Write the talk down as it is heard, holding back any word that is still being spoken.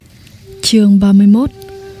Chương 31.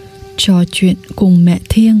 Trò chuyện cùng mẹ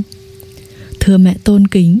thiêng. Thưa mẹ tôn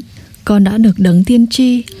kính, con đã được Đấng Tiên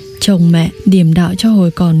Tri, chồng mẹ, điểm đạo cho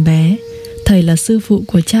hồi còn bé. Thầy là sư phụ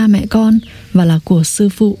của cha mẹ con và là của sư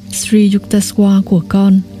phụ Sri Yukteswar của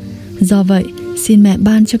con. Do vậy, xin mẹ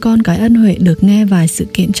ban cho con cái ân huệ được nghe vài sự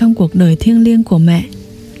kiện trong cuộc đời thiêng liêng của mẹ.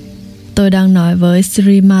 Tôi đang nói với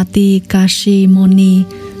Srimati Kashi Moni,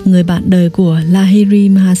 người bạn đời của Lahiri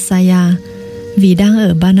Mahasaya. Vì đang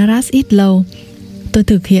ở Banaras ít lâu, tôi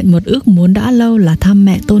thực hiện một ước muốn đã lâu là thăm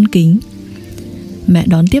mẹ tôn kính. Mẹ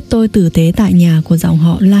đón tiếp tôi tử tế tại nhà của dòng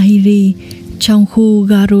họ Lahiri trong khu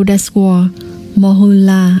Garudeshwar,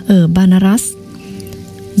 Mohalla ở Banaras.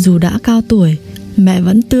 Dù đã cao tuổi, mẹ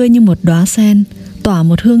vẫn tươi như một đóa sen, tỏa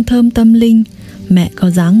một hương thơm tâm linh. Mẹ có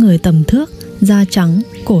dáng người tầm thước, da trắng,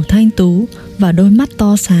 cổ thanh tú và đôi mắt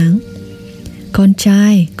to sáng. Con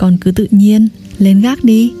trai, con cứ tự nhiên, lên gác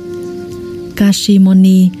đi.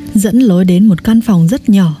 Kashimoni dẫn lối đến một căn phòng rất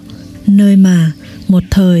nhỏ, nơi mà một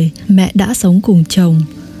thời mẹ đã sống cùng chồng.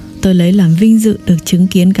 Tôi lấy làm vinh dự được chứng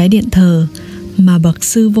kiến cái điện thờ mà bậc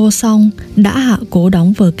sư vô song đã hạ cố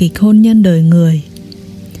đóng vở kịch hôn nhân đời người.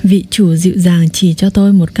 Vị chủ dịu dàng chỉ cho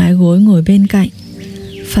tôi một cái gối ngồi bên cạnh.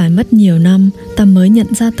 Phải mất nhiều năm ta mới nhận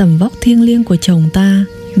ra tầm vóc thiêng liêng của chồng ta.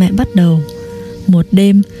 Mẹ bắt đầu. Một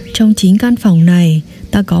đêm trong chính căn phòng này,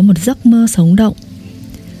 ta có một giấc mơ sống động.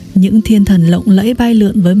 Những thiên thần lộng lẫy bay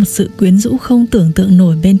lượn với một sự quyến rũ không tưởng tượng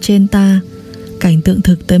nổi bên trên ta. Cảnh tượng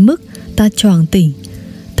thực tới mức ta choàng tỉnh.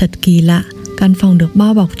 Thật kỳ lạ, căn phòng được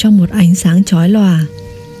bao bọc trong một ánh sáng chói lòa.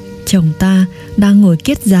 Chồng ta đang ngồi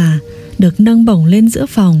kiết già, được nâng bổng lên giữa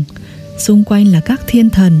phòng. Xung quanh là các thiên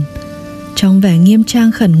thần. Trong vẻ nghiêm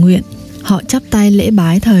trang khẩn nguyện, họ chắp tay lễ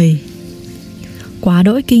bái thầy. Quá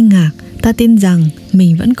đỗi kinh ngạc, ta tin rằng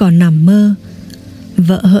mình vẫn còn nằm mơ.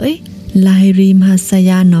 Vợ hỡi, Lahiri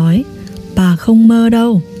Mahasaya nói, bà không mơ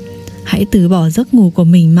đâu. Hãy từ bỏ giấc ngủ của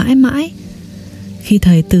mình mãi mãi. Khi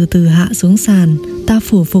thầy từ từ hạ xuống sàn, ta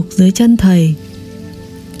phủ phục dưới chân thầy.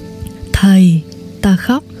 Thầy, ta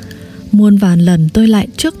khóc. Muôn vàn lần tôi lại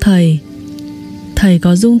trước thầy. Thầy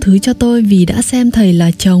có dung thứ cho tôi vì đã xem thầy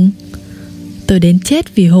là chồng. Tôi đến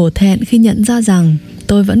chết vì hổ thẹn khi nhận ra rằng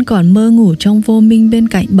tôi vẫn còn mơ ngủ trong vô minh bên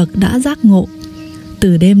cạnh bậc đã giác ngộ.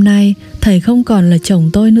 Từ đêm nay, thầy không còn là chồng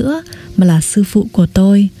tôi nữa, mà là sư phụ của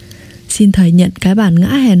tôi. Xin thầy nhận cái bản ngã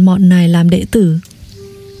hèn mọn này làm đệ tử.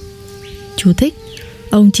 Chú thích: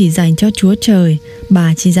 ông chỉ dành cho Chúa Trời,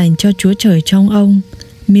 bà chỉ dành cho Chúa Trời trong ông.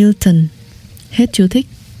 Milton. Hết chú thích.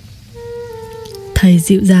 Thầy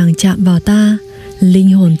dịu dàng chạm vào ta. Linh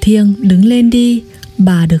hồn thiêng, đứng lên đi,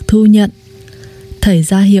 bà được thu nhận. Thầy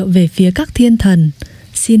ra hiệu về phía các thiên thần.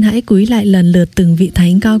 Xin hãy cúi lại lần lượt từng vị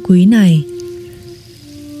thánh cao quý này.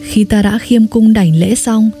 Khi ta đã khiêm cung đảnh lễ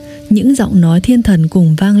xong, những giọng nói thiên thần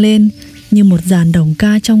cùng vang lên như một dàn đồng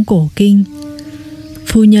ca trong cổ kinh.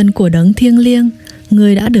 Phu nhân của Đấng thiêng liêng,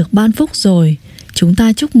 ngươi đã được ban phúc rồi, chúng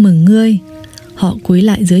ta chúc mừng ngươi. Họ cúi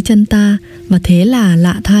lại dưới chân ta, và thế là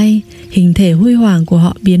lạ thay, hình thể huy hoàng của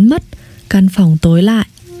họ biến mất, căn phòng tối lại.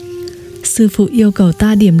 Sư phụ yêu cầu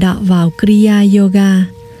ta điểm đạo vào Kriya Yoga.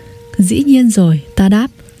 Dĩ nhiên rồi, ta đáp.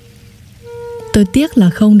 Tôi tiếc là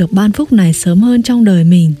không được ban phúc này sớm hơn trong đời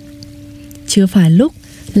mình. Chưa phải lúc,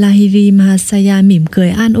 Lahiri Mahasaya mỉm cười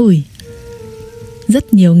an ủi.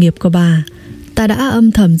 Rất nhiều nghiệp của bà, ta đã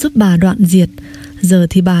âm thầm giúp bà đoạn diệt. Giờ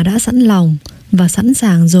thì bà đã sẵn lòng và sẵn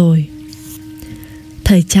sàng rồi.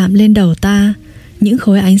 Thầy chạm lên đầu ta. Những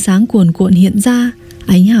khối ánh sáng cuồn cuộn hiện ra.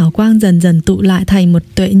 Ánh hào quang dần dần tụ lại thành một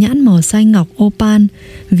tuệ nhãn màu xanh ngọc opal,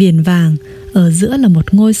 viền vàng. Ở giữa là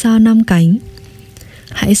một ngôi sao 5 cánh.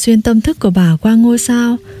 Hãy xuyên tâm thức của bà qua ngôi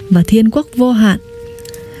sao và thiên quốc vô hạn.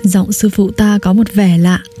 Giọng sư phụ ta có một vẻ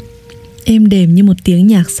lạ, êm đềm như một tiếng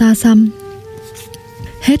nhạc xa xăm.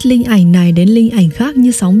 Hết linh ảnh này đến linh ảnh khác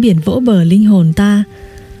như sóng biển vỗ bờ linh hồn ta.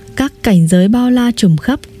 Các cảnh giới bao la trùm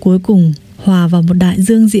khắp cuối cùng hòa vào một đại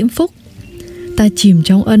dương diễm phúc. Ta chìm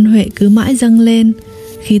trong ân huệ cứ mãi dâng lên.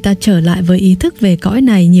 Khi ta trở lại với ý thức về cõi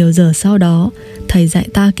này nhiều giờ sau đó, thầy dạy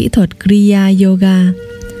ta kỹ thuật Kriya Yoga.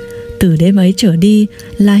 Từ đêm ấy trở đi,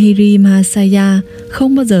 Lahiri Mahasaya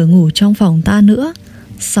không bao giờ ngủ trong phòng ta nữa.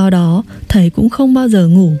 Sau đó, thầy cũng không bao giờ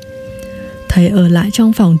ngủ. Thầy ở lại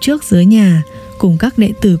trong phòng trước dưới nhà cùng các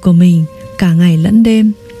đệ tử của mình cả ngày lẫn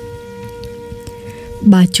đêm.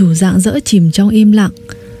 Bà chủ rạng rỡ chìm trong im lặng,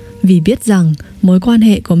 vì biết rằng mối quan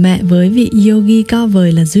hệ của mẹ với vị yogi cao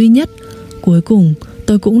vời là duy nhất. Cuối cùng,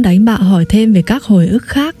 tôi cũng đánh bạo hỏi thêm về các hồi ức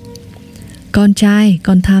khác. Con trai,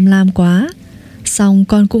 con tham lam quá. Xong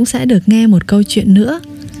con cũng sẽ được nghe một câu chuyện nữa.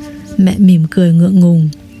 Mẹ mỉm cười ngượng ngùng.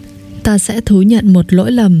 Ta sẽ thú nhận một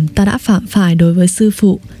lỗi lầm ta đã phạm phải đối với sư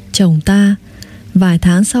phụ, chồng ta. Vài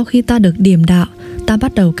tháng sau khi ta được điểm đạo, ta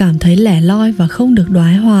bắt đầu cảm thấy lẻ loi và không được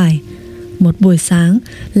đoái hoài. Một buổi sáng,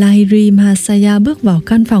 Lahiri Mahasaya bước vào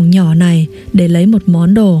căn phòng nhỏ này để lấy một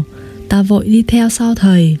món đồ. Ta vội đi theo sau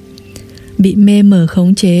thầy. Bị mê mờ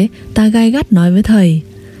khống chế, ta gay gắt nói với thầy: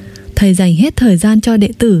 thầy dành hết thời gian cho đệ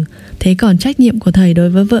tử, thế còn trách nhiệm của thầy đối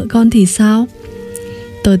với vợ con thì sao?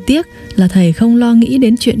 Tôi tiếc là thầy không lo nghĩ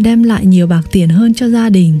đến chuyện đem lại nhiều bạc tiền hơn cho gia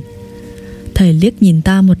đình. Thầy liếc nhìn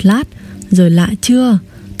ta một lát, rồi lạ chưa,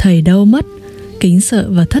 thầy đâu mất? Kính sợ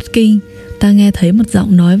và thất kinh, ta nghe thấy một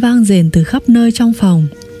giọng nói vang rền từ khắp nơi trong phòng: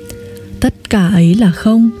 tất cả ấy là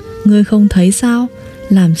không, ngươi không thấy sao?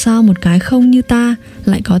 Làm sao một cái không như ta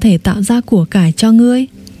lại có thể tạo ra của cải cho ngươi?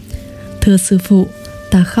 Thưa sư phụ,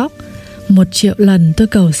 ta khóc. 1.000.000 lần tôi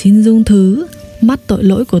cầu xin dung thứ. Mắt tội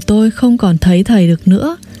lỗi của tôi không còn thấy thầy được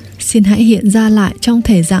nữa. Xin hãy hiện ra lại trong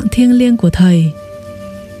thể dạng thiêng liêng của thầy.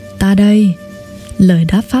 Ta đây. Lời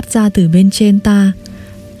đáp phát ra từ bên trên ta.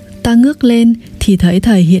 Ta ngước lên thì thấy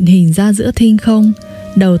thầy hiện hình ra giữa thinh không.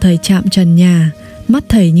 Đầu thầy chạm trần nhà, mắt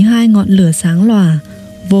thầy như 2 ngọn lửa sáng lòa.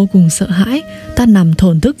 Vô cùng sợ hãi, ta nằm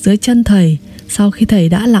thổn thức dưới chân thầy sau khi thầy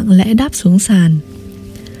đã lặng lẽ đáp xuống sàn.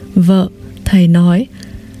 Vợ, thầy nói,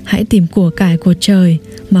 hãy tìm của cải của trời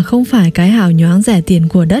mà không phải cái hào nhoáng rẻ tiền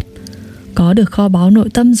của đất. Có được kho báu nội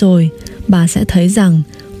tâm rồi, bà sẽ thấy rằng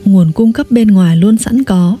nguồn cung cấp bên ngoài luôn sẵn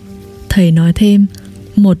có. Thầy nói thêm,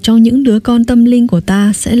 một trong những đứa con tâm linh của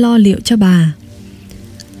ta sẽ lo liệu cho bà.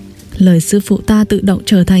 Lời sư phụ ta tự động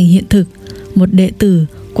trở thành hiện thực. Một đệ tử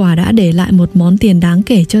quả đã để lại một món tiền đáng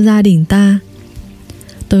kể cho gia đình ta.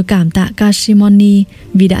 Tôi cảm tạ Kashimoni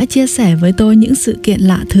vì đã chia sẻ với tôi những sự kiện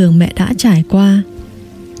lạ thường mẹ đã trải qua.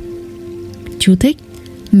 Chú thích: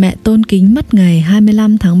 mẹ tôn kính mất ngày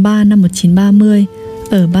 25 tháng 3 năm 1930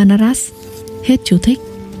 ở Banaras. Hết chú thích.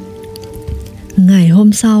 Ngày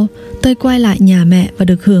hôm sau, tôi quay lại nhà mẹ và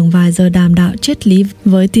được hưởng vài giờ đàm đạo triết lý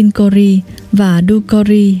với Tinkori và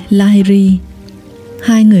Dukori Lahiri,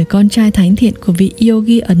 2 người con trai thánh thiện của vị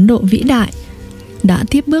yogi Ấn Độ vĩ đại đã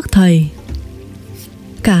tiếp bước thầy.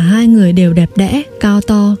 Cả 2 người đều đẹp đẽ, cao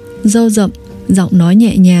to, râu rậm, giọng nói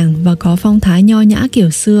nhẹ nhàng và có phong thái nho nhã kiểu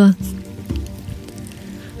xưa.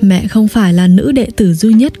 Mẹ không phải là nữ đệ tử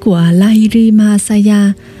duy nhất của Lahiri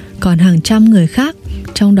Mahasaya, còn hàng trăm người khác,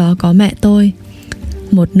 trong đó có mẹ tôi.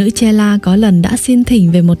 Một nữ chela có lần đã xin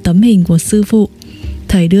thỉnh về một tấm hình của sư phụ.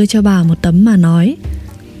 Thầy đưa cho bà một tấm mà nói: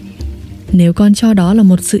 nếu con cho đó là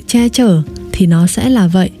một sự che chở thì nó sẽ là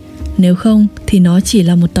vậy, nếu không thì nó chỉ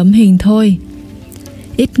là một tấm hình thôi.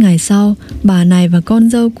 Ít ngày sau, bà này và con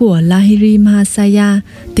dâu của Lahiri Mahasaya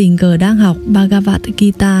tình cờ đang học Bhagavad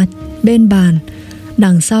Gita bên bàn.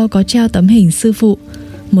 Đằng sau có treo tấm hình sư phụ.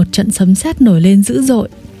 Một trận sấm sét nổi lên dữ dội.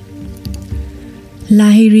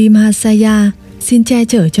 Lahiri Mahasaya, xin che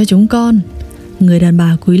chở cho chúng con. Người đàn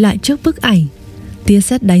bà cúi lại trước bức ảnh. Tia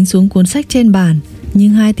sét đánh xuống cuốn sách trên bàn, nhưng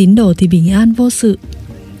 2 tín đồ thì bình an vô sự.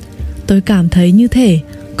 Tôi cảm thấy như thể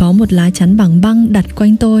có một lá chắn bằng băng đặt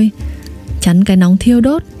quanh tôi, chắn cái nóng thiêu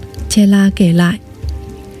đốt. Chela kể lại,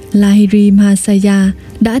 Lahiri Mahasaya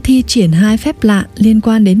đã thi triển 2 phép lạ liên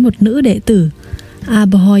quan đến một nữ đệ tử,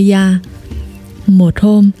 Abhoya. Một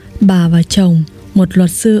hôm, bà và chồng, một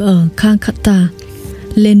luật sư ở Calcutta,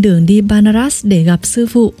 lên đường đi Banaras để gặp sư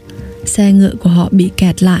phụ. Xe ngựa của họ bị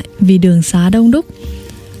kẹt lại vì đường xá đông đúc.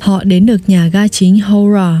 Họ đến được nhà ga chính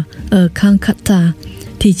Howrah ở Calcutta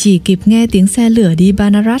thì chỉ kịp nghe tiếng xe lửa đi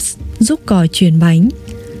Banaras rúc còi chuyển bánh.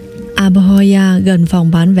 Abhoya gần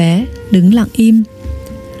phòng bán vé, đứng lặng im.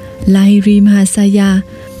 Lahiri Mahasaya,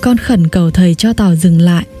 con khẩn cầu thầy cho tàu dừng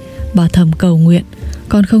lại. Bà thầm cầu nguyện,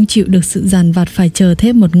 con không chịu được sự dằn vặt phải chờ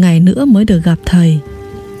thêm 1 ngày nữa mới được gặp thầy.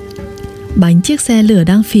 Bánh chiếc xe lửa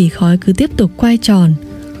đang phì khói cứ tiếp tục quay tròn,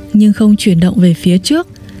 nhưng không chuyển động về phía trước.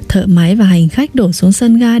 Thợ máy và hành khách đổ xuống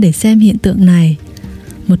sân ga để xem hiện tượng này.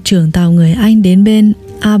 Một trưởng tàu người Anh đến bên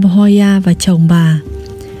Abhoya và chồng bà.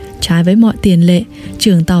 Trái với mọi tiền lệ,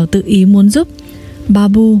 trưởng tàu tự ý muốn giúp.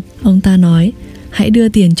 Babu, ông ta nói, hãy đưa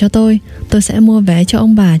tiền cho tôi sẽ mua vé cho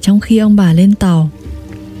ông bà trong khi ông bà lên tàu.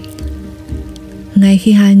 Ngay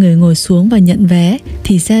khi 2 người ngồi xuống và nhận vé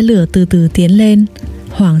thì xe lửa từ từ tiến lên.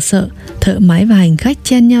 Hoảng sợ, thợ máy và hành khách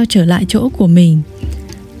chen nhau trở lại chỗ của mình.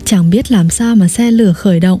 Chẳng biết làm sao mà xe lửa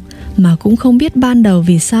khởi động, mà cũng không biết ban đầu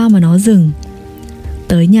vì sao mà nó dừng.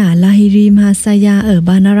 Tới nhà Lahiri Mahasaya ở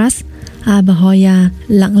Banaras, Abhoya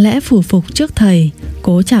lặng lẽ phủ phục trước thầy,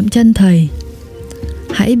 cố chạm chân thầy.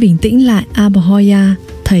 Hãy bình tĩnh lại Abhoya,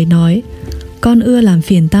 thầy nói. Con ưa làm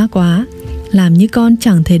phiền ta quá, làm như con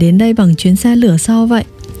chẳng thể đến đây bằng chuyến xe lửa sau vậy.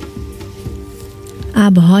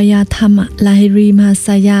 Abhoya thăm Lahiri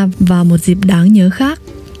Mahasaya vào một dịp đáng nhớ khác.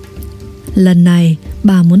 Lần này,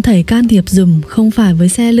 bà muốn thầy can thiệp dùm không phải với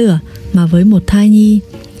xe lửa mà với một thai nhi.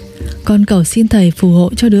 Con cầu xin thầy phù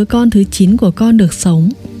hộ cho đứa con thứ 9 của con được sống.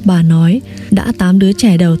 Bà nói, đã 8 đứa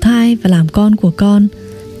trẻ đầu thai và làm con của con,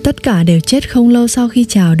 tất cả đều chết không lâu sau khi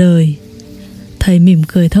chào đời. Thầy mỉm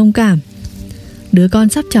cười thông cảm. Đứa con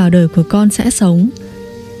sắp chào đời của con sẽ sống.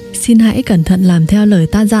 Xin hãy cẩn thận làm theo lời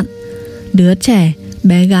ta dặn. Đứa trẻ,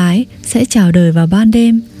 bé gái sẽ chào đời vào ban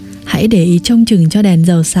đêm. Hãy để ý trông chừng cho đèn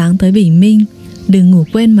dầu sáng tới bình minh. Đừng ngủ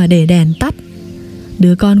quên mà để đèn tắt.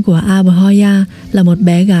 Đứa con của Abhoya là một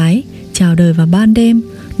bé gái chào đời vào ban đêm,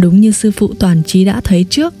 đúng như sư phụ Toàn Trí đã thấy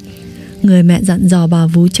trước. Người mẹ dặn dò bà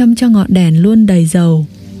vú châm cho ngọn đèn luôn đầy dầu.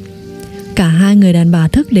 Cả hai người đàn bà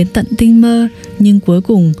thức đến tận tinh mơ, nhưng cuối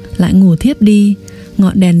cùng lại ngủ thiếp đi.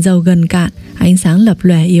 Ngọn đèn dầu gần cạn, ánh sáng lập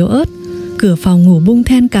lòe yếu ớt. Cửa phòng ngủ bung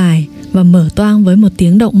then cài và mở toang với một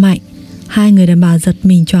tiếng động mạnh. Hai người đàn bà giật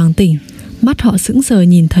mình choàng tỉnh. Mắt họ sững sờ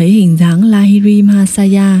nhìn thấy hình dáng Lahiri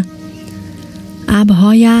Mahasaya.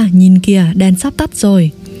 Abhoya, nhìn kìa, đèn sắp tắt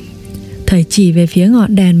rồi. Thầy chỉ về phía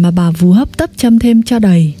ngọn đèn mà bà vú hấp tấp châm thêm cho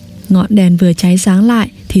đầy. Ngọn đèn vừa cháy sáng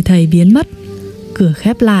lại thì thầy biến mất. Cửa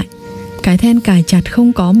khép lại. Cái then cài chặt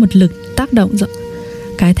không có một lực tác động rõ.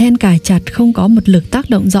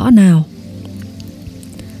 Rõ nào.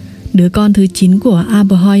 Đứa con thứ 9 của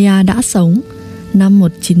Abhoya đã sống. Năm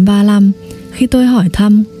 1935, khi tôi hỏi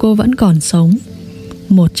thăm, cô vẫn còn sống.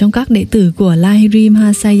 Một trong các đệ tử của Lahiri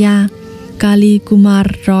Mahasaya, Kali Kumar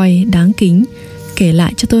Roy đáng kính, kể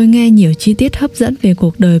lại cho tôi nghe nhiều chi tiết hấp dẫn về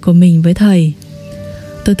cuộc đời của mình với thầy.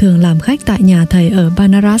 Tôi thường làm khách tại nhà thầy ở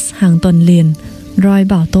Banaras hàng tuần liền. Roy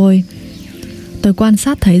bảo tôi quan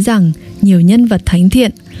sát thấy rằng nhiều nhân vật thánh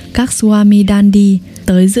thiện, các Swami Dandi,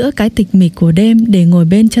 tới giữa cái tịch mịch của đêm để ngồi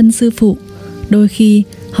bên chân sư phụ. Đôi khi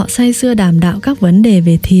họ say sưa đàm đạo các vấn đề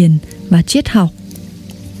về thiền và triết học.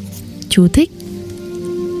 Chú thích: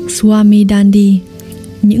 Swami Dandi,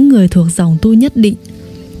 những người thuộc dòng tu nhất định,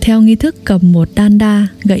 theo nghi thức cầm một danda,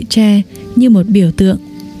 gậy tre, như một biểu tượng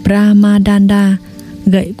Brahma Danda,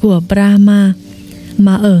 gậy của Brahma,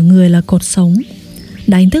 mà ở người là cột sống,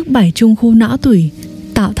 đánh thức 7 trung khu não tủy,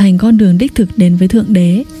 tạo thành con đường đích thực đến với Thượng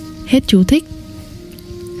Đế. Hết chú thích.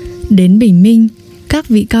 Đến bình minh, các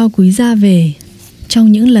vị cao quý ra về.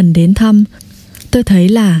 Trong những lần đến thăm, tôi thấy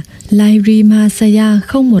là Lahiri Mahasaya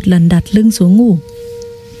không một lần đặt lưng xuống ngủ.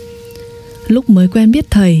 Lúc mới quen biết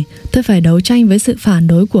thầy, tôi phải đấu tranh với sự phản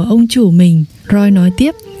đối của ông chủ mình. Roy nói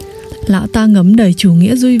tiếp, lão ta ngấm đầy chủ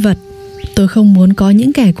nghĩa duy vật. Tôi không muốn có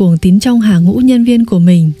những kẻ cuồng tín trong hàng ngũ nhân viên của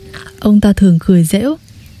mình. Ông ta thường cười giễu.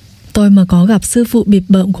 Tôi mà có gặp sư phụ bịp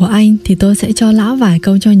bợm của anh thì tôi sẽ cho lão vài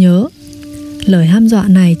câu cho nhớ. Lời hăm dọa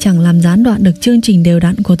này chẳng làm gián đoạn được chương trình đều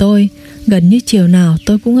đặn của tôi. Gần như chiều nào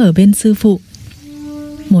tôi cũng ở bên sư phụ.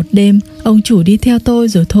 Một đêm, ông chủ đi theo tôi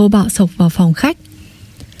rồi thô bạo xộc vào phòng khách.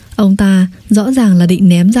 Ông ta rõ ràng là định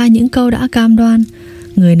ném ra những câu đã cam đoan.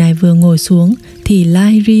 Người này vừa ngồi xuống thì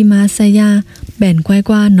Lahiri Mahasaya bèn quay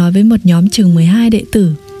qua nói với một nhóm chừng 12 đệ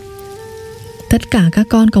tử. Tất cả các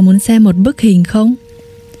con có muốn xem một bức hình không?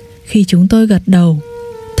 Khi chúng tôi gật đầu,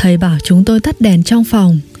 thầy bảo chúng tôi tắt đèn trong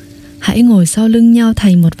phòng. Hãy ngồi sau lưng nhau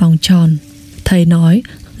thành một vòng tròn, thầy nói,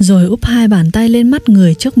 rồi úp 2 bàn tay lên mắt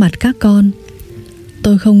người trước mặt các con.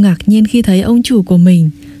 Tôi không ngạc nhiên khi thấy ông chủ của mình,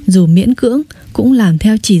 dù miễn cưỡng, cũng làm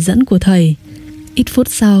theo chỉ dẫn của thầy. Ít phút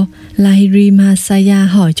sau, Lahiri Mahasaya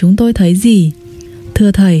hỏi chúng tôi thấy gì.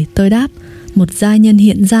 Thưa thầy, tôi đáp, một gia nhân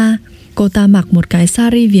hiện ra. Cô ta mặc một cái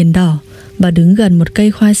sari viền đỏ và đứng gần một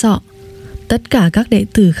cây khoai sọ. Tất cả các đệ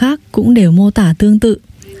tử khác cũng đều mô tả tương tự.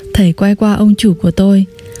 Thầy quay qua ông chủ của tôi.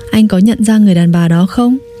 Anh có nhận ra người đàn bà đó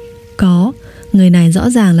không? Có. Người này rõ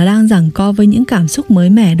ràng là đang giằng co với những cảm xúc mới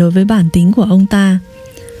mẻ đối với bản tính của ông ta.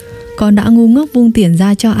 Con đã ngu ngốc vung tiền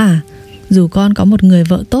ra cho ả. Dù con có một người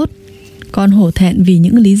vợ tốt, con hổ thẹn vì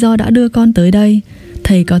những lý do đã đưa con tới đây.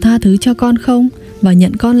 Thầy có tha thứ cho con không và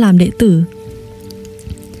nhận con làm đệ tử?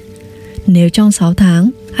 Nếu trong 6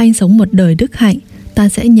 tháng anh sống một đời đức hạnh, ta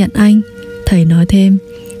sẽ nhận anh. Thầy nói thêm,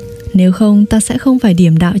 nếu không ta sẽ không phải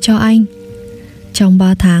điểm đạo cho anh. Trong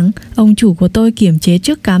 3 tháng, ông chủ của tôi kiềm chế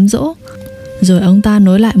trước cám dỗ, rồi ông ta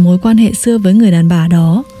nối lại mối quan hệ xưa với người đàn bà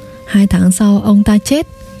đó. 2 tháng sau, ông ta chết.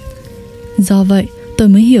 Do vậy, tôi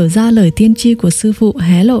mới hiểu ra lời tiên tri của sư phụ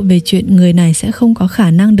hé lộ về chuyện người này sẽ không có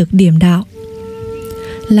khả năng được điểm đạo.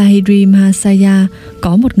 Lahiri Mahasaya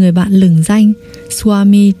có một người bạn lừng danh,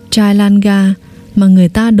 Swami Chailanga, mà người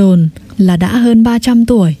ta đồn là đã hơn 300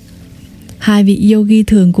 tuổi. 2 vị yogi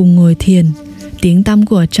thường cùng ngồi thiền. Tiếng tăm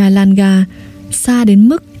của Chailanga xa đến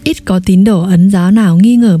mức ít có tín đồ Ấn giáo nào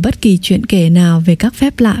nghi ngờ bất kỳ chuyện kể nào về các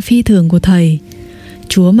phép lạ phi thường của thầy.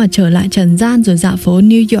 Chúa mà trở lại trần gian rồi dạo phố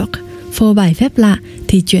New York phô bày phép lạ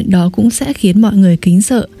thì chuyện đó cũng sẽ khiến mọi người kính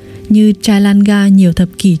sợ, như Chailanga nhiều thập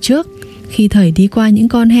kỷ trước khi thầy đi qua những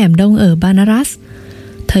con hẻm đông ở Banaras.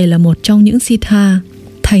 thầy là một trong những Siddha,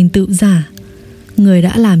 thành tựu giả, người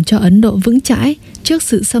đã làm cho Ấn Độ vững chãi trước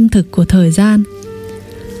sự xâm thực của thời gian.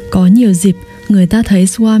 Có nhiều dịp người ta thấy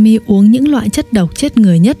Swami uống những loại chất độc chết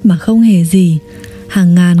người nhất mà không hề gì.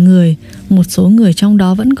 Hàng ngàn người, một số người trong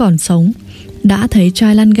đó vẫn còn sống, đã thấy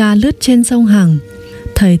Chailanga lướt trên sông Hằng.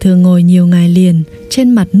 Thầy thường ngồi nhiều ngày liền trên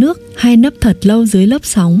mặt nước hay nấp thật lâu dưới lớp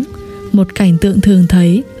sóng. Một cảnh tượng thường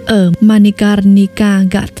thấy ở Manikarnika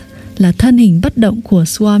Ghat là thân hình bất động của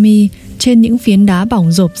Swami trên những phiến đá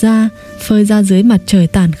bỏng rộp ra, phơi ra dưới mặt trời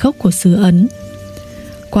tàn khốc của xứ Ấn.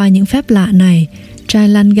 Qua những phép lạ này,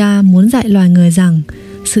 Chailanga muốn dạy loài người rằng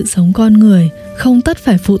sự sống con người không tất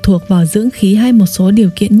phải phụ thuộc vào dưỡng khí hay một số điều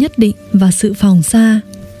kiện nhất định và sự phòng xa.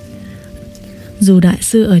 Dù đại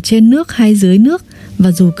sư ở trên nước hay dưới nước,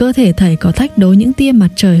 và dù cơ thể thầy có thách đố những tia mặt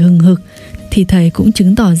trời hừng hực, thì thầy cũng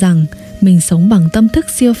chứng tỏ rằng mình sống bằng tâm thức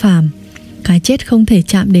siêu phàm. Cái chết không thể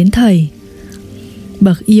chạm đến thầy.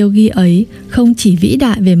 Bậc yogi ấy không chỉ vĩ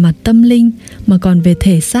đại về mặt tâm linh mà còn về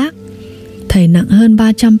thể xác. Thầy nặng hơn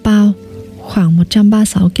 300 pound, khoảng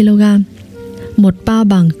 136 kg. Một pound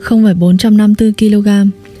bằng 0,454 kg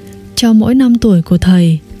cho mỗi năm tuổi của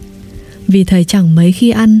thầy. Vì thầy chẳng mấy khi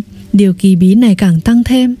ăn, điều kỳ bí này càng tăng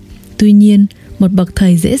thêm. Tuy nhiên, một bậc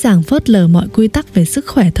thầy dễ dàng phớt lờ mọi quy tắc về sức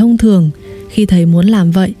khỏe thông thường khi thầy muốn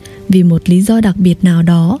làm vậy vì một lý do đặc biệt nào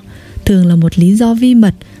đó, thường là một lý do vi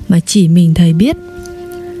mật mà chỉ mình thầy biết.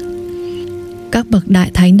 Các bậc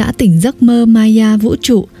đại thánh đã tỉnh giấc mơ Maya vũ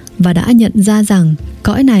trụ và đã nhận ra rằng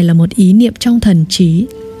cõi này là một ý niệm trong thần trí,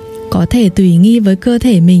 có thể tùy nghi với cơ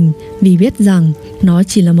thể mình vì biết rằng nó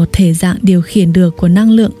chỉ là một thể dạng điều khiển được của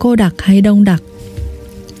năng lượng cô đặc hay đông đặc.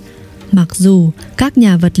 Mặc dù các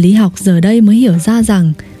nhà vật lý học giờ đây mới hiểu ra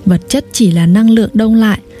rằng vật chất chỉ là năng lượng đông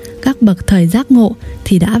lại, các bậc thầy giác ngộ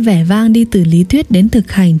thì đã vẻ vang đi từ lý thuyết đến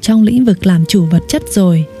thực hành trong lĩnh vực làm chủ vật chất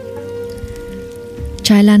rồi.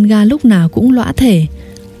 Chailanga lúc nào cũng lõa thể.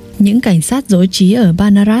 Những cảnh sát dối trí ở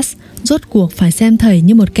Banaras rốt cuộc phải xem thầy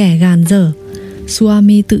như một kẻ gàn dở.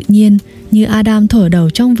 Swami tự nhiên như Adam thổi đầu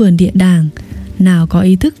trong vườn địa đàng, nào có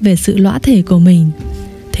ý thức về sự lõa thể của mình.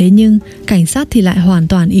 Thế nhưng cảnh sát thì lại hoàn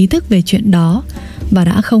toàn ý thức về chuyện đó và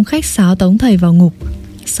đã không khách sáo tống thầy vào ngục.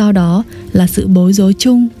 Sau đó là sự bối rối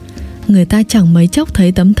chung. Người ta chẳng mấy chốc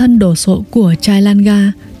thấy tấm thân đồ sộ của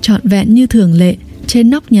Chailanga trọn vẹn như thường lệ trên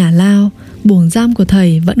nóc nhà lao. Buồng giam của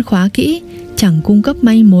thầy vẫn khóa kỹ, chẳng cung cấp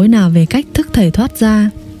manh mối nào về cách thức thầy thoát ra.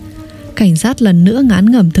 Cảnh sát lần nữa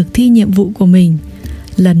ngán ngẩm thực thi nhiệm vụ của mình.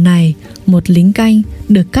 Lần này, một lính canh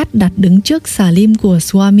được cắt đặt đứng trước xà lim của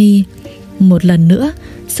Swami. Một lần nữa,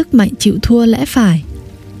 sức mạnh chịu thua lẽ phải.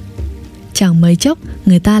 Chẳng mấy chốc,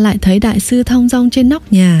 người ta lại thấy đại sư thong dong trên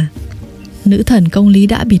nóc nhà. Nữ thần công lý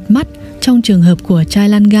đã bịt mắt. Trong trường hợp của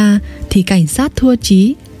Chailanga thì cảnh sát thua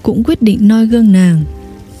chí cũng quyết định noi gương nàng.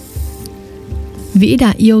 Vĩ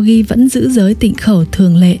đại yogi vẫn giữ giới tịnh khẩu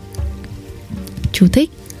thường lệ. Chú thích: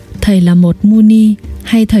 thầy là một muni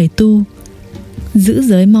hay thầy tu, giữ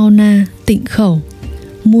giới mauna, tịnh khẩu.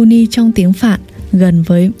 Muni trong tiếng Phạn gần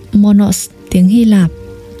với monos tiếng Hy Lạp,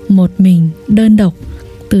 một mình, đơn độc.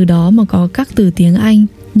 Từ đó mà có các từ tiếng Anh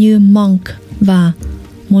như monk và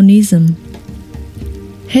monism.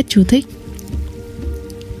 Hết chú thích.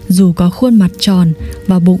 Dù có khuôn mặt tròn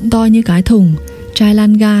và bụng to như cái thùng,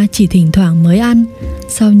 Chailanga chỉ thỉnh thoảng mới ăn.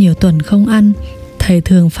 Sau nhiều tuần không ăn, thầy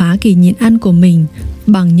thường phá kỳ nhịn ăn của mình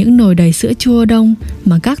bằng những nồi đầy sữa chua đông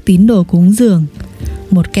mà các tín đồ cúng dường.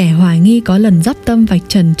 Một kẻ hoài nghi có lần dắp tâm vạch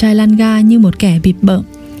trần Chailanga như một kẻ bịp bợm.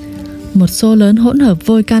 Một xô lớn hỗn hợp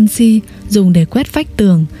vôi canxi dùng để quét vách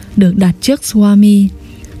tường được đặt trước Swami.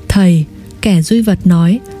 Thầy, kẻ duy vật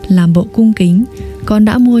nói, làm bộ cung kính: con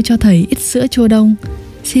đã mua cho thầy ít sữa chua đông,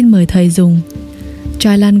 xin mời thầy dùng.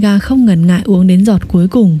 Chailanga không ngần ngại uống đến giọt cuối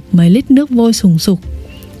cùng mấy lít nước vôi sùng sục.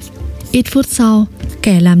 Ít phút sau,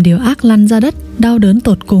 kẻ làm điều ác lăn ra đất, đau đớn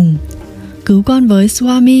tột cùng. Cứu con với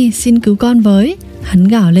Swami, xin cứu con với. Hắn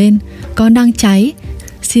gào lên: con đang cháy,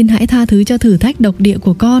 xin hãy tha thứ cho thử thách độc địa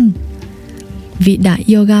của con. Vị đại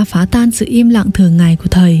yoga phá tan sự im lặng thường ngày của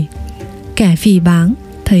thầy. Kẻ phỉ báng,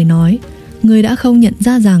 thầy nói: ngươi đã không nhận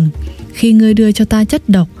ra rằng khi ngươi đưa cho ta chất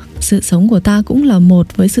độc, sự sống của ta cũng là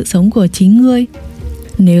một với sự sống của chính ngươi.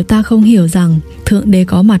 Nếu ta không hiểu rằng Thượng Đế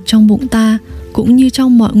có mặt trong bụng ta cũng như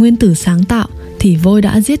trong mọi nguyên tử sáng tạo thì vôi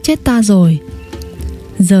đã giết chết ta rồi.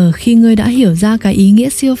 Giờ khi ngươi đã hiểu ra cái ý nghĩa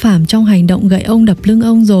siêu phàm trong hành động gậy ông đập lưng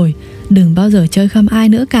ông rồi, đừng bao giờ chơi khăm ai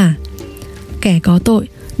nữa cả. Kẻ có tội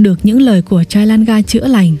được những lời của Chailanga chữa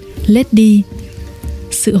lành, lết đi.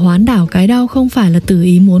 Sự hoán đảo cái đau không phải là từ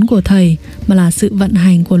ý muốn của thầy, mà là sự vận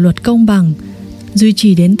hành của luật công bằng, duy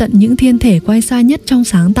trì đến tận những thiên thể quay xa nhất trong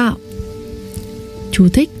sáng tạo. Chú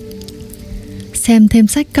thích: xem thêm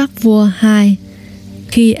sách Các Vua 2,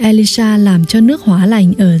 Khi Elisha làm cho nước hóa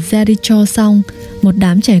lành ở Jericho xong, một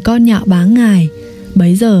đám trẻ con nhạo báng Ngài.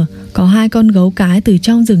 Bấy giờ có 2 con gấu cái từ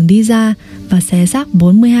trong rừng đi ra và xé xác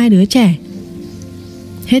 42 đứa trẻ.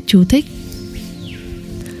 Hết chú thích.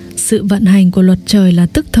 Sự vận hành của luật trời là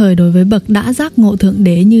tức thời đối với bậc đã giác ngộ thượng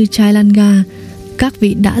đế như Chailanga. Các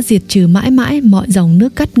vị đã diệt trừ mãi mãi mọi dòng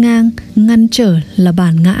nước cắt ngang, ngăn trở là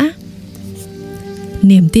bản ngã.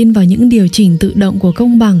 Niềm tin vào những điều chỉnh tự động của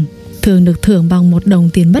công bằng thường được thưởng bằng một đồng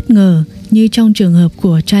tiền bất ngờ, như trong trường hợp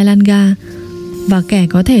của Chailanga, và kẻ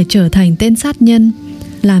có thể trở thành tên sát nhân,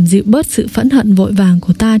 làm dịu bớt sự phẫn hận vội vàng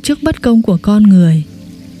của ta trước bất công của con người.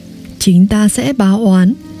 Chính ta sẽ báo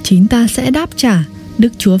oán, chính ta sẽ đáp trả,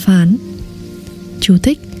 Đức Chúa phán. Chú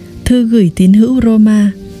thích: Thư gửi tín hữu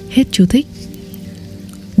Roma. Hết chú thích.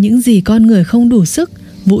 Những gì con người không đủ sức,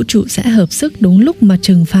 vũ trụ sẽ hợp sức đúng lúc mà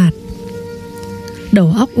trừng phạt.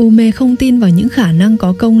 Đầu óc u mê không tin vào những khả năng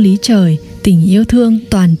có công lý trời, tình yêu thương,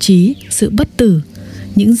 toàn trí, sự bất tử,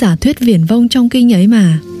 những giả thuyết viển vông trong kinh ấy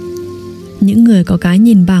mà. Những người có cái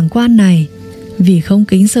nhìn bàng quan này, vì không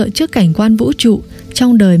kính sợ trước cảnh quan vũ trụ,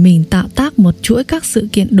 trong đời mình tạo tác một chuỗi các sự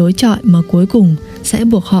kiện đối chọi mà cuối cùng sẽ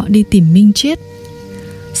buộc họ đi tìm minh triết.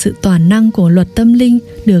 Sự toàn năng của luật tâm linh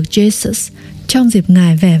được Jesus trong dịp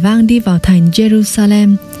Ngài vẻ vang đi vào thành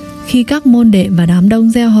Jerusalem, khi các môn đệ và đám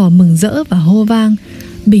đông reo hò mừng rỡ và hô vang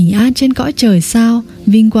bình an trên cõi trời sao,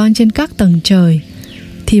 vinh quang trên các tầng trời,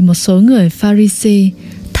 thì một số người Pharisee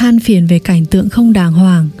than phiền về cảnh tượng không đàng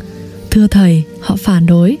hoàng. Thưa thầy, họ phản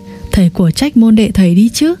đối, thầy của trách môn đệ thầy đi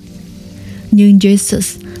chứ. Nhưng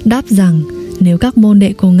Jesus đáp rằng nếu các môn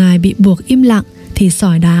đệ của Ngài bị buộc im lặng thì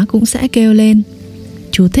sỏi đá cũng sẽ kêu lên.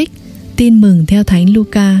 Chú thích: Tin mừng theo Thánh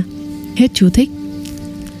Luca. Hết chú thích.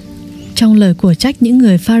 Trong lời của trách những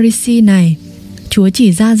người Pharisee này, Chúa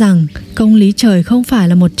chỉ ra rằng công lý trời không phải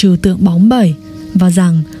là một trừu tượng bóng bẩy, và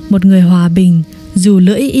rằng một người hòa bình, dù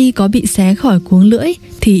lưỡi y có bị xé khỏi cuống lưỡi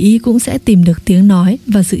thì y cũng sẽ tìm được tiếng nói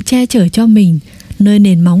và sự che chở cho mình, nơi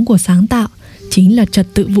nền móng của sáng tạo chính là trật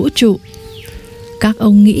tự vũ trụ. Các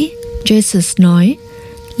ông nghĩ, Jesus nói,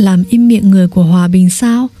 làm im miệng người của hòa bình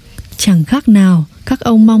sao? Chẳng khác nào các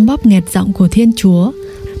ông mong bóp nghẹt giọng của Thiên Chúa,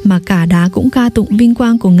 mà cả đá cũng ca tụng vinh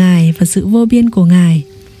quang của Ngài và sự vô biên của Ngài.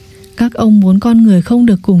 Các ông muốn con người không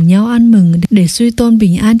được cùng nhau ăn mừng để suy tôn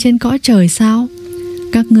bình an trên cõi trời sao?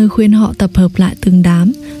 Các ngươi khuyên họ tập hợp lại từng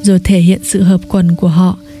đám, rồi thể hiện sự hợp quần của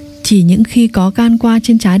họ chỉ những khi có can qua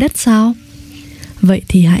trên trái đất sao? Vậy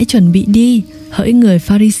thì hãy chuẩn bị đi, hỡi người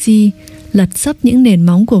Pharisee, lật sấp những nền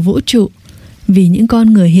móng của vũ trụ, vì những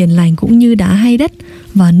con người hiền lành cũng như đá hay đất,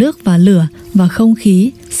 và nước và lửa và không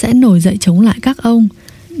khí sẽ nổi dậy chống lại các ông,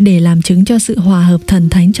 để làm chứng cho sự hòa hợp thần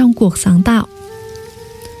thánh trong cuộc sáng tạo.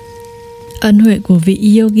 Ân huệ của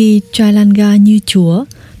vị yogi Chailanga như Chúa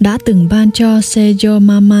đã từng ban cho Sejo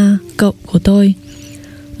Mama, cậu của tôi.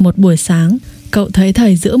 Một buổi sáng, cậu thấy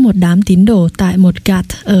thầy giữa một đám tín đồ tại một ghat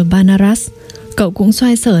ở Banaras. Cậu cũng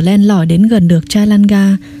xoay sở len lỏi đến gần được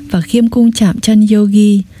Chailanga và khiêm cung chạm chân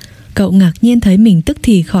yogi. Cậu ngạc nhiên thấy mình tức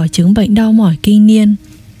thì khỏi chứng bệnh đau mỏi kinh niên.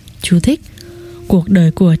 Chú thích: Cuộc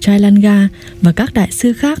đời của Chailanga và các đại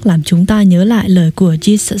sư khác làm chúng ta nhớ lại lời của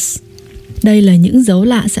Jesus. Đây là những dấu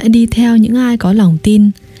lạ sẽ đi theo những ai có lòng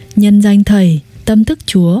tin. Nhân danh Thầy, tâm thức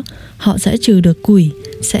Chúa, họ sẽ trừ được quỷ,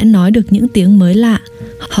 sẽ nói được những tiếng mới lạ,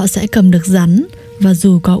 họ sẽ cầm được rắn, và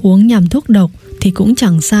dù có uống nhầm thuốc độc thì cũng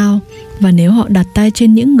chẳng sao. Và nếu họ đặt tay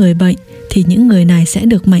trên những người bệnh thì những người này sẽ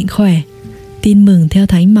được mạnh khỏe. Tin mừng theo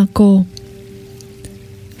Thánh Marco.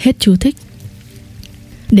 Hết chú thích.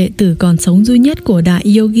 Đệ tử còn sống duy nhất của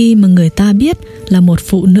đại yogi mà người ta biết là một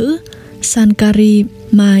phụ nữ, Sankari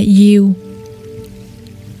Ma Yiu.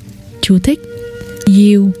 Chú thích: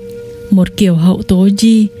 Yiu, một kiểu hậu tố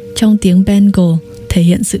Yi trong tiếng Bengal, thể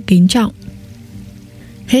hiện sự kính trọng.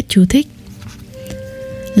 Hết chú thích.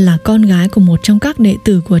 Là con gái của một trong các đệ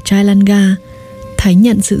tử của Chailanga, Thánh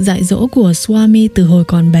nhận sự dạy dỗ của Swami từ hồi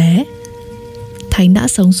còn bé. Thánh đã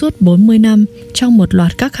sống suốt 40 năm trong một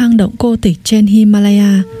loạt các hang động cô tịch trên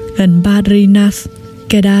Himalaya gần Badrinath,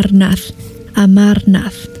 Kedarnath,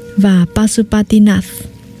 Amarnath và Pasupatinath.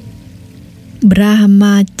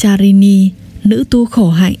 Brahmacharini, nữ tu khổ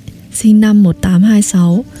hạnh, sinh năm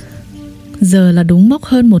 1826, giờ là đúng mốc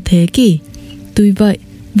hơn một thế kỷ. Tuy vậy,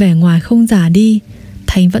 vẻ ngoài không già đi,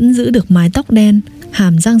 Thánh vẫn giữ được mái tóc đen,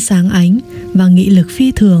 hàm răng sáng ánh và nghị lực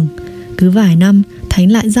phi thường. Cứ vài năm,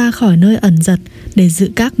 Thánh lại ra khỏi nơi ẩn giật để dự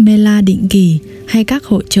các mela định kỳ hay các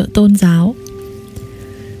hội chợ tôn giáo.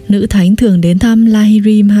 Nữ Thánh thường đến thăm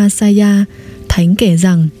Lahiri Mahasaya. Thánh kể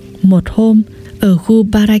rằng một hôm ở khu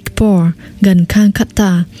Barakpur gần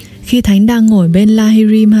Calcutta, Khi Thánh đang ngồi bên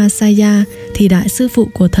Lahiri Mahasaya thì đại sư phụ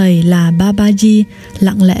của thầy là Babaji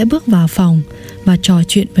lặng lẽ bước vào phòng và trò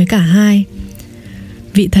chuyện với cả hai.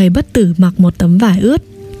 Vị thầy bất tử mặc một tấm vải ướt.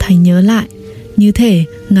 Thầy nhớ lại, như thể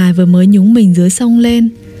Ngài vừa mới nhúng mình dưới sông lên.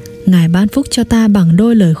 Ngài ban phúc cho ta bằng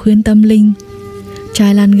đôi lời khuyên tâm linh.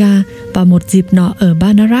 Chailanga vào một dịp nọ ở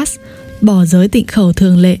Banaras bỏ giới tịnh khẩu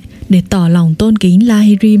thường lệ để tỏ lòng tôn kính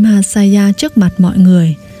Lahiri Mahasaya trước mặt mọi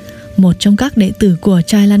người. Một trong các đệ tử của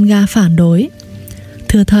Chailanga phản đối.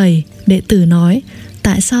 Thưa thầy, đệ tử nói,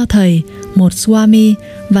 tại sao thầy, một Swami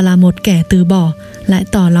và là một kẻ từ bỏ, lại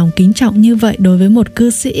tỏ lòng kính trọng như vậy đối với một cư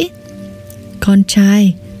sĩ? Con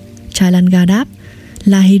trai, Chailanga đáp,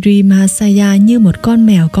 Lahiri Mahasaya như một con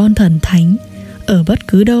mèo con thần thánh, ở bất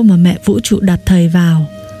cứ đâu mà mẹ vũ trụ đặt thầy vào.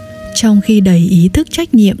 Trong khi đầy ý thức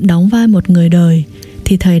trách nhiệm đóng vai một người đời,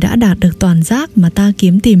 thì thầy đã đạt được toàn giác mà ta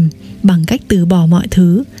kiếm tìm bằng cách từ bỏ mọi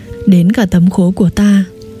thứ, đến cả tấm khố của ta.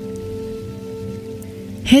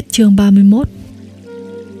 Hết chương 31.